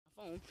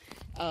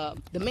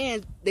The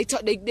man,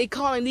 they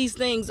calling these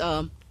things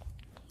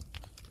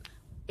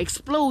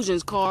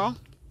explosions, Carl,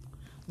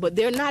 but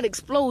they're not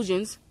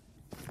explosions.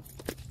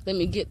 Let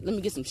me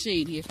get some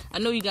shade here. I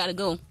know you gotta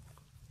go,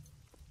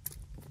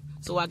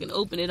 so I can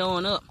open it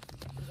on up.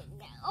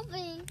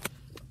 Open.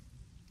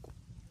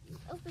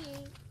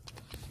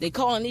 They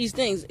calling these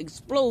things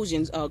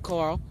explosions,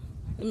 Carl.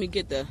 Let me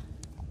get the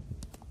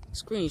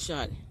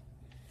screenshot.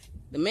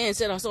 The man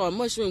said, I saw a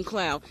mushroom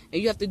cloud,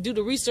 and you have to do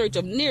the research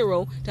of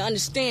Nero to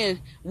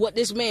understand what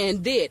this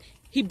man did.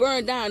 He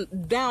burned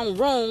down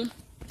Rome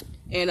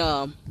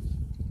and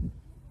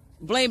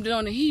blamed it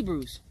on the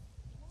Hebrews.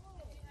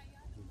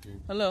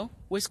 Hello,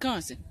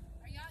 Wisconsin.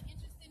 Are y'all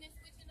interested in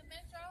switching to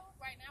Metro?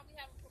 Right now we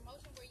have a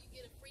promotion where you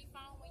get a free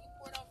phone when you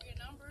port over your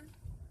number.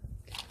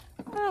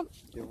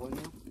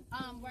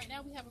 Right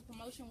now we have a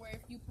promotion where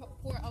if you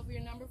port over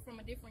your number from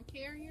a different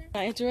carrier.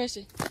 Not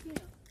interested? Yeah.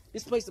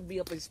 This place will be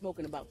up and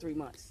smoking in about 3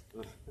 months.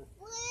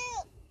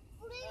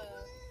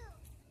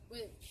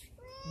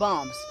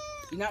 Bombs.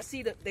 You not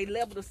see that they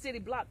leveled a city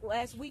block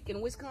last week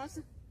in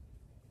Wisconsin?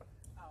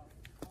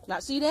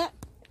 Not see that?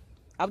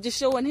 I was just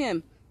showing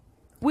him.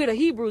 We're the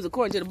Hebrews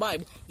according to the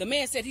Bible. The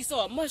man said he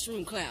saw a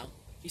mushroom cloud.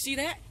 You see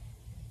that?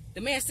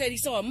 The man said he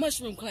saw a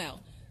mushroom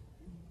cloud.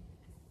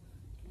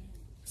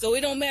 So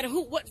it don't matter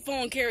what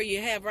phone carrier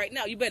you have right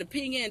now. You better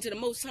ping in to the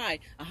Most High,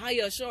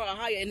 Ahaya, Ashar,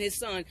 Ahaya, and his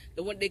son,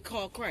 the one they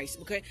call Christ.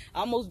 Okay, I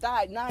almost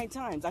died 9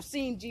 times. I've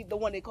seen the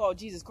one they call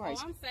Jesus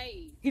Christ. Oh, I'm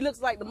saved. He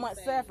looks like the Mount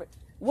Safford.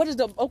 What is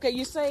the? Okay,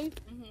 you saved.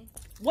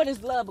 What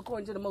is love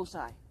according to the Most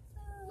High?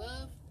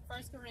 Love,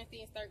 1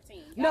 Corinthians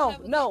 13.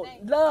 No.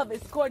 Love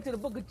is according to the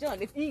book of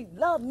John. If ye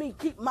love me,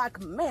 keep my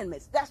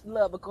commandments. That's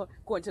love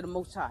according to the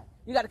Most High.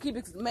 You got to keep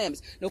his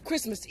commandments. No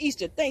Christmas,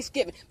 Easter,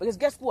 Thanksgiving. Because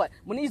guess what?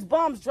 When these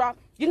bombs drop,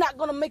 you're not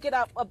going to make it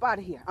up out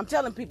of here. I'm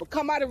telling people,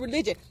 come out of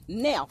religion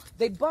now.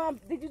 They bombed.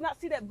 Did you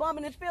not see that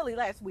bombing in Philly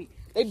last week?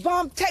 They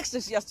bombed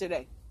Texas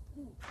yesterday.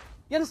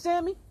 You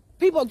understand me?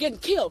 People are getting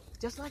killed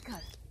just like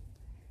us.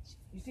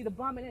 You see the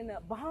bombing in the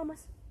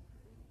Bahamas?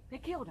 They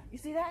killed her. You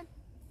see that?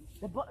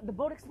 The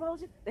boat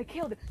explosion, they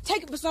killed it.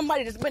 Take it for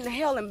somebody that's been to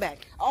hell and back.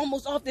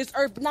 Almost off this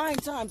earth 9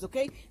 times,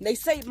 okay? And they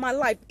saved my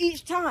life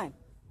each time.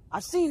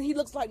 I've seen he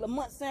looks like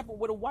Lamont Sample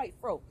with a white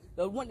fro,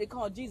 the one they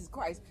call Jesus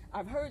Christ.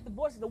 I've heard the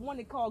voice of the one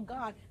they call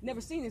God, never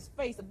seen his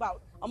face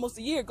about almost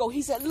a year ago.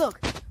 He said, look,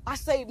 I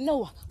saved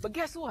Noah. But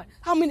guess what?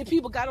 How many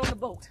people got on the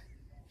boat?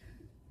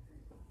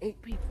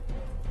 8 people.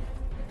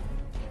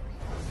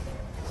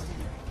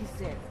 He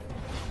said,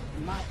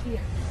 in my ear,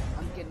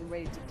 I'm getting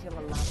ready to kill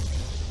a lot of people.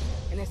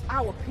 And it's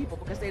our people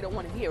because they don't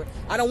want to hear it.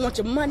 I don't want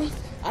your money.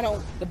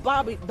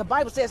 The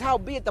Bible says,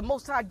 howbeit the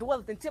Most High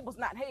dwelleth in temples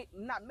not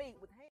made with hands.